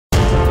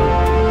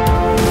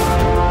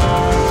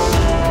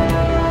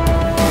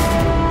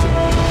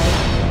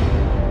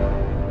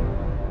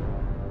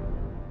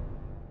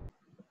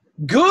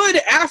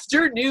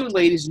Afternoon,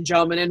 ladies and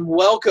gentlemen, and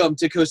welcome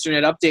to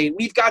COASTER-net Update.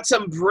 We've got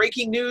some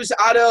breaking news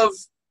out of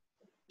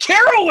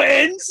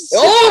Carowinds!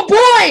 Oh,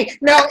 boy!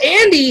 Now,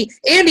 Andy,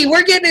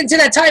 we're getting into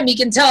that time. You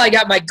can tell I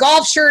got my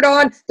golf shirt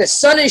on. The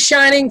sun is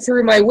shining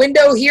through my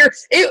window here.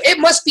 It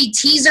must be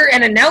teaser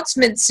and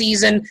announcement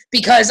season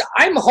because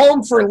I'm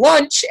home for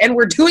lunch, and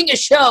we're doing a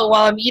show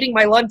while I'm eating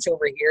my lunch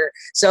over here.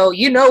 So,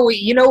 we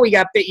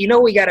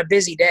got a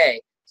busy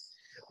day.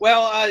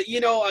 Well,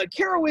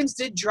 Carowinds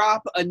did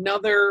drop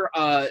another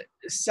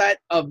set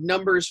of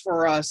numbers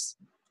for us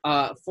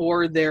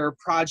for their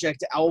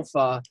Project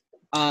Alpha.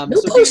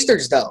 No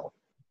posters, though.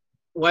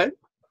 What?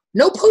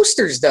 No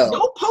posters, though.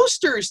 No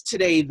posters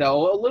today,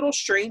 though. A little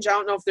strange. I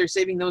don't know if they're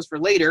saving those for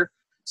later.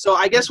 So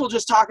I guess we'll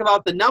just talk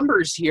about the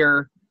numbers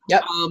here.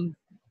 Yep.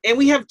 And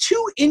we have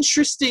three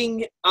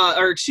interesting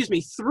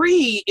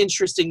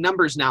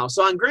numbers now.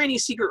 So on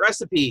Granny's Secret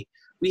Recipe,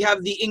 we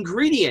have the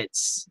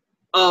ingredients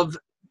of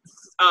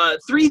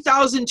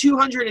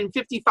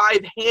 3,255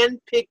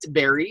 hand-picked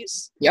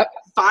berries. Yep.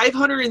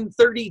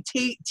 530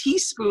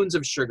 teaspoons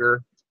of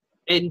sugar,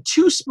 and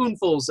 2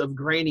 spoonfuls of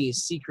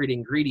Granny's secret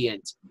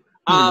ingredient.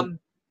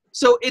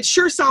 So it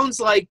sure sounds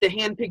like the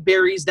hand-picked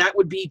berries, that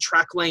would be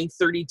track length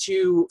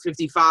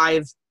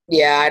 3255.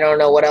 Yeah, I don't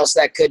know what else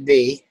that could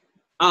be.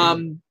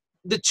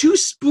 The 2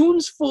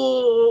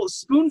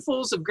 spoonfuls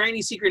of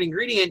Granny's secret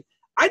ingredient,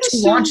 I'd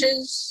assume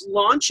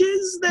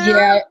launches there.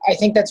 Yeah, I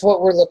think that's what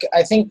we're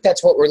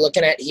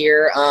looking at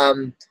here.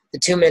 The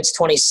 2 minutes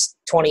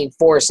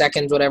 24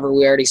 seconds, whatever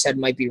we already said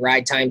might be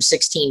ride time,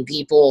 16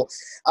 people.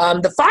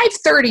 The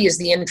 530 is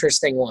the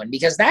interesting one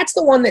because that's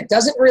the one that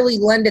doesn't really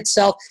lend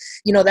itself.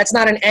 That's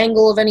not an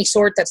angle of any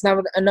sort. That's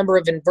not a number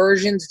of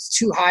inversions. It's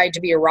too high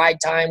to be a ride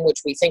time,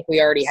 which we think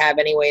we already have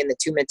anyway in the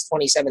 2 minutes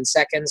 27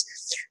 seconds.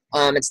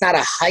 It's not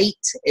a height.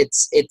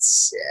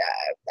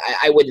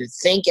 I would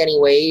think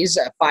anyways.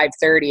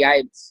 530.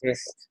 I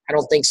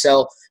don't think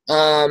so.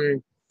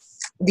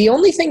 The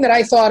only thing that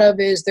I thought of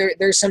is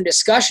there's some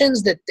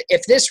discussions that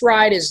if this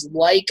ride is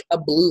like a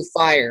Blue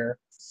Fire,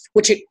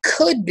 which it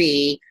could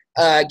be,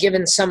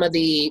 given some of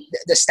the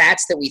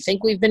stats that we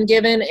think we've been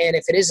given, and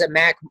if it is a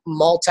Mac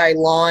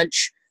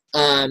multi-launch,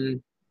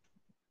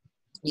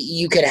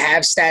 you could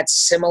have stats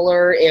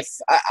similar. If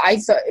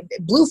I thought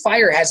Blue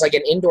Fire has like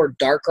an indoor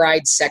dark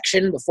ride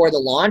section before the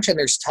launch, and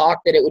there's talk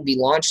that it would be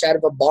launched out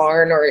of a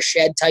barn or a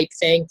shed type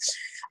thing,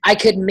 I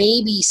could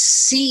maybe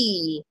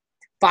see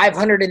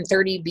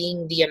 530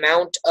 being the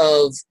amount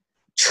of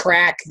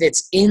track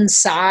that's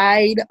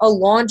inside a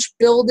launch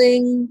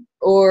building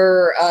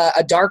or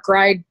a dark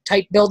ride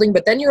type building,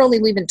 but then you're only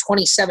leaving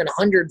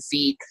 2,700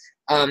 feet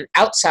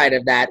outside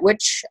of that,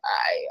 which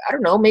I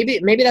don't know, maybe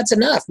that's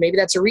enough. Maybe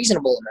that's a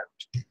reasonable amount.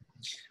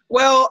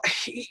 Well,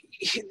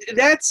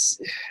 that's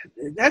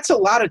a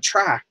lot of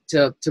track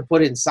to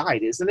put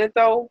inside, isn't it,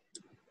 though?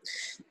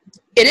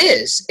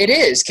 It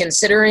is,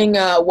 considering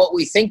what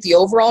we think the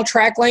overall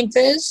track length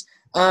is.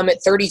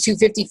 At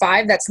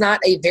 32:55, that's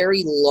not a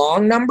very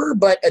long number,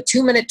 but a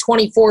 2 minute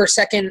 24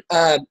 second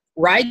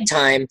ride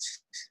time.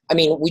 I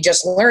mean, we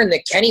just learned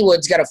that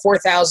Kennywood's got a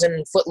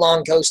 4,000 foot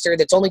long coaster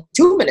that's only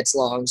 2 minutes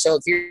long. So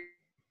if you're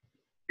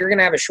going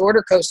to have a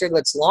shorter coaster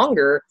that's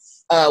longer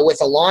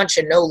with a launch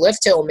and no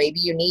lift hill,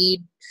 maybe you're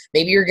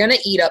going to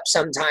eat up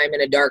some time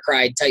in a dark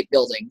ride type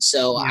building.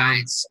 So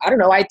I don't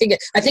know. I think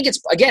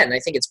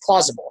it's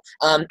plausible.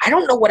 I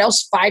don't know what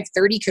else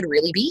 530 could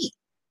really be.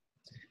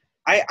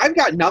 I've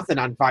got nothing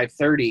on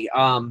 530.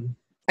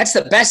 That's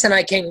the best that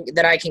I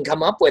can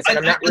come up with, and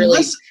I'm not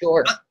really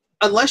sure.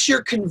 Unless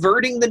you're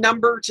converting the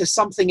number to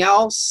something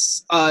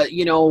else,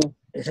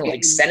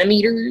 like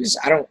centimeters.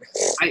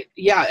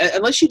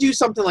 Unless you do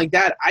something like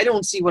that, I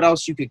don't see what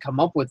else you could come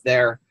up with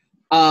there.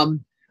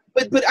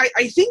 But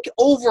I think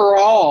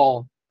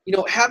overall,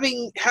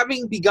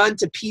 having begun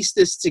to piece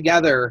this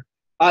together,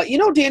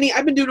 Danny,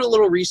 I've been doing a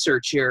little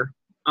research here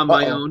on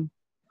my own,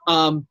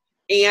 and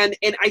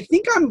I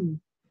think I'm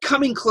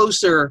coming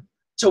closer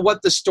to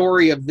what the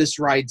story of this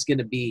ride's going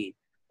to be.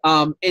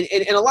 And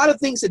a lot of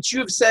things that you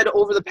have said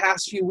over the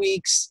past few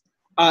weeks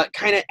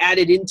kind of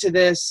added into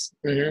this.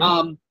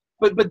 Mm-hmm.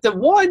 But the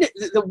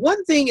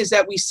one thing is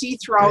that we see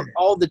throughout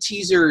all the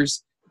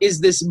teasers is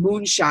this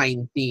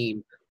moonshine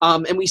theme.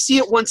 And we see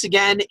it once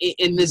again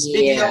in this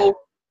video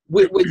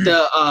with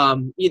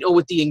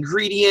the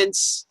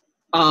ingredients.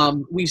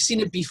 We've seen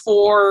it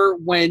before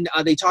when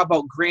they talk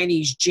about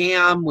Granny's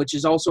Jam, which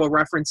is also a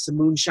reference to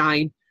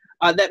moonshine.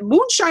 That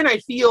moonshine, I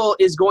feel,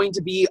 is going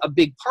to be a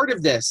big part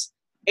of this.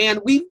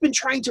 And we've been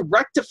trying to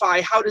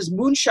rectify how does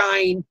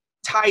moonshine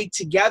tie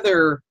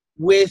together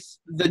with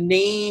the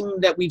name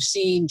that we've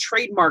seen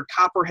trademark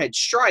Copperhead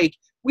Strike.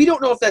 We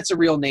don't know if that's a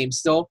real name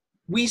still.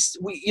 We're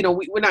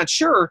not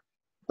sure.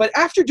 But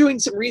after doing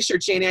some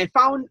research, Danny, I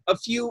found a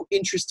few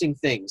interesting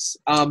things.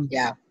 One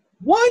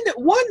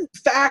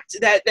fact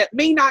that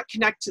may not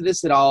connect to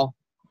this at all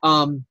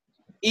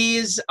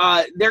is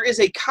there is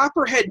a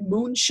Copperhead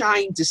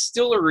Moonshine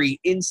Distillery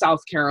in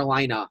South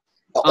Carolina.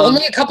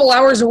 Only a couple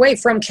hours away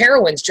from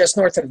Carowinds, just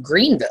north of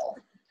Greenville.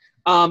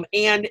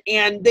 And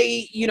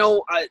they,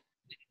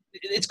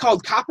 it's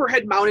called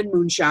Copperhead Mountain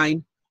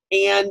Moonshine,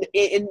 and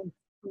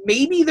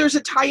maybe there's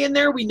a tie in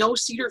there. We know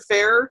Cedar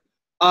Fair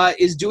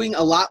is doing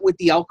a lot with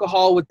the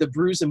alcohol, with the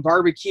brews and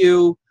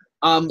barbecue.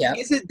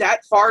 Is it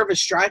that far of a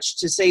stretch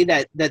to say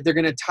that they're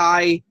going to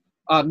tie,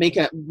 make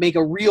a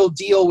real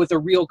deal with a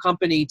real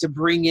company to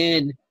bring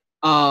in,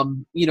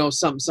 some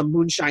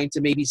moonshine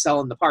to maybe sell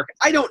in the park?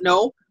 I don't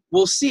know.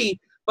 We'll see.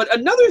 But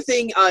another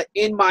thing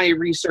in my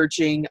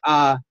researching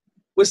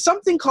was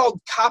something called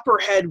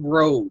Copperhead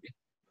Road,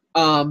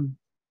 and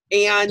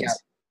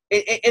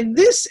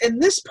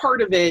this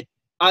part of it,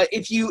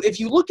 if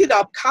you look it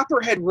up,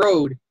 Copperhead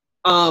Road,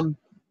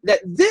 that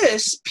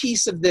this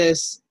piece of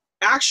this,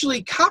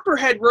 actually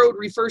Copperhead Road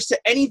refers to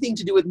anything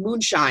to do with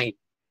moonshine.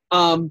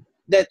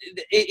 That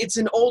it's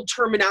an old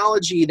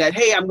terminology that,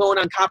 hey, I'm going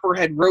on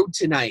Copperhead Road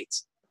tonight.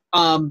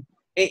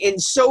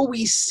 And so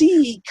we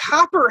see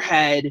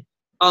Copperhead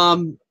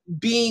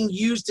being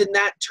used in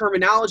that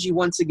terminology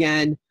once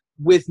again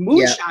with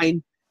moonshine.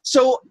 Yeah.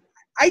 So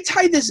I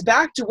tie this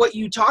back to what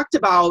you talked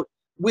about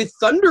with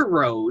Thunder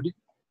Road,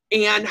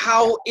 and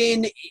how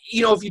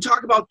if you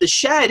talk about the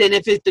shed, and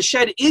if the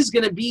shed is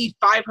going to be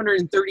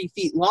 530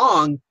 feet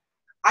long,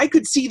 I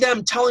could see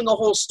them telling a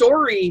whole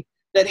story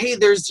that, hey,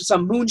 there's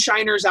some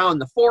moonshiners out in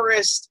the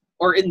forest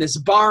or in this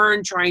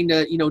barn trying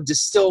to,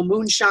 distill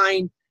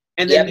moonshine.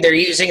 And then they're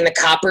using the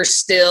copper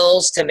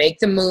stills to make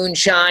the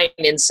moonshine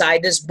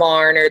inside this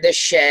barn or this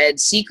shed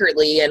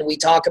secretly. And we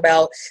talk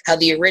about how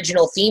the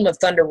original theme of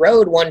Thunder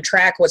Road, one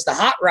track was the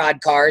hot rod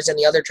cars and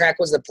the other track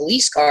was the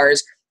police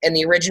cars. And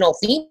the original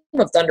theme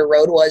of Thunder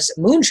Road was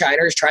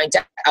moonshiners trying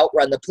to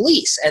outrun the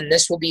police. And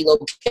this will be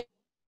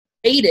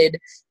located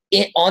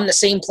on the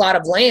same plot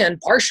of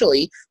land,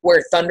 partially,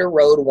 where Thunder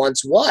Road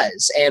once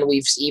was. And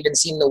we've even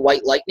seen the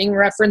White Lightning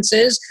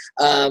references.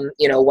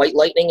 White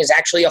Lightning is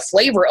actually a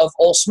flavor of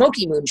Old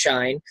Smoky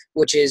moonshine,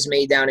 which is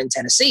made down in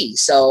Tennessee.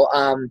 So,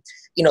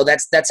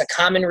 that's a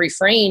common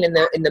refrain in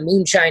the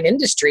moonshine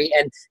industry.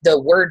 And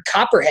the word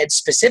Copperhead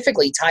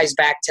specifically ties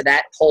back to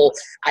that whole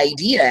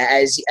idea,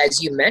 as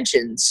you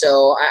mentioned.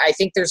 So I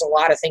think there's a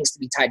lot of things to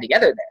be tied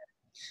together there.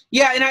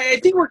 Yeah, and I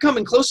think we're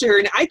coming closer here,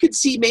 and I could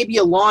see maybe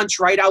a launch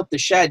right out the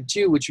shed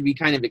too, which would be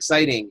kind of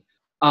exciting.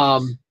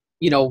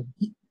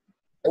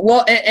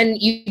 Well,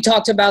 and you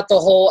talked about the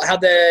whole how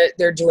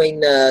they're doing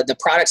the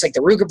products like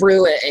the Ruga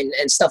Brew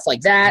and stuff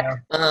like that.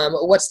 Yeah.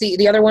 What's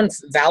the other one?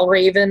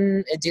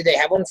 Valraven? Do they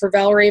have one for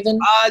Valraven?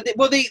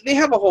 They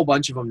have a whole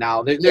bunch of them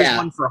now. There's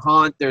one for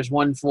Haunt. There's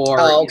one for.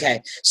 Oh,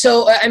 okay.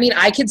 So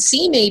I could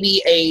see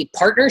maybe a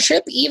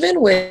partnership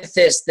even with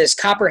this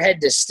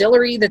Copperhead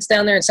distillery that's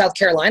down there in South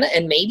Carolina,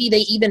 and maybe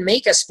they even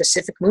make a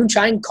specific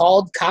moonshine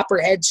called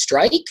Copperhead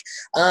Strike.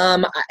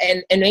 And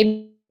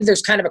maybe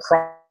there's kind of a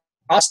cross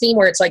theme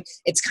where it's like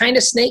it's kind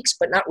of snakes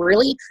but not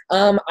really.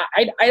 I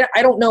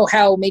don't know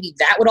how maybe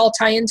that would all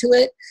tie into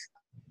it,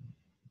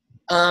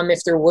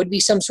 if there would be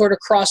some sort of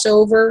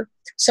crossover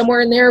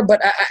somewhere in there.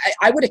 But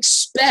I would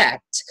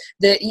expect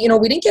that,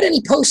 we didn't get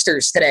any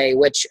posters today,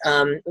 which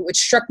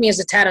struck me as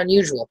a tad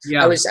unusual.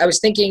 Yeah. I was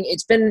thinking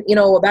it's been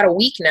about a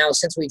week now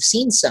since we've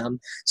seen some,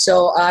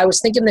 so I was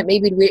thinking that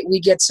maybe we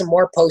get some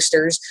more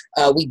posters.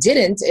 We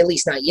didn't, at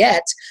least not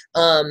yet.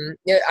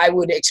 I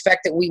would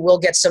expect that we will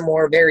get some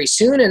more very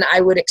soon, and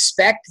I would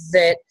expect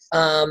that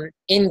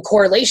in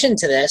correlation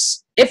to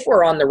this, if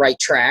we're on the right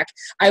track,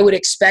 I would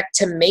expect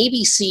to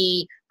maybe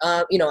see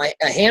a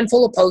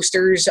handful of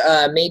posters,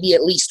 maybe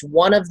at least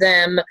one of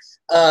them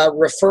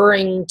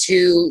referring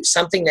to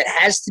something that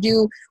has to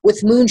do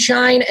with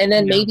moonshine, and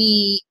then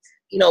maybe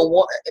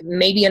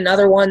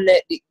another one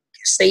that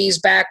stays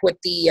back with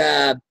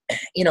the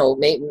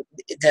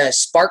the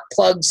spark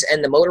plugs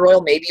and the motor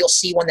oil. Maybe you'll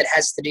see one that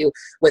has to do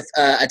with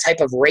a type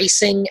of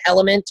racing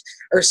element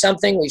or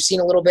something. We've seen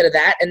a little bit of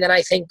that, and then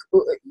I think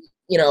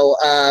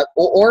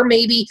or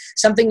maybe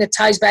something that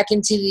ties back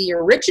into the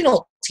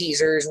original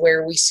teasers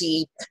where we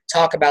see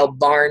talk about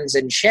barns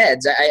and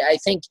sheds. I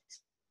think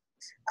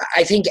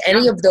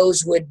any of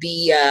those would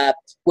be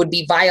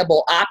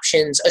viable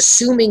options,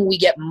 assuming we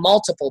get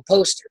multiple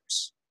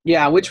posters.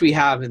 Yeah, which we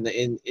have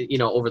in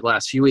over the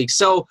last few weeks.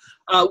 So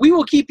we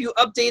will keep you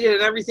updated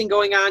on everything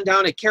going on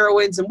down at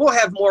Carowinds, and we'll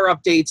have more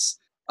updates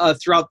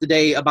throughout the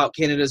day about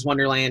Canada's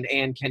Wonderland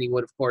and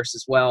Kennywood, of course,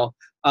 as well.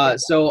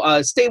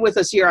 So stay with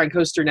us here on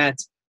COASTER.net.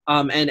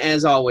 And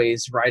as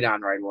always, ride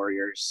on, Ride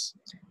Warriors.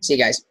 See you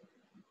guys.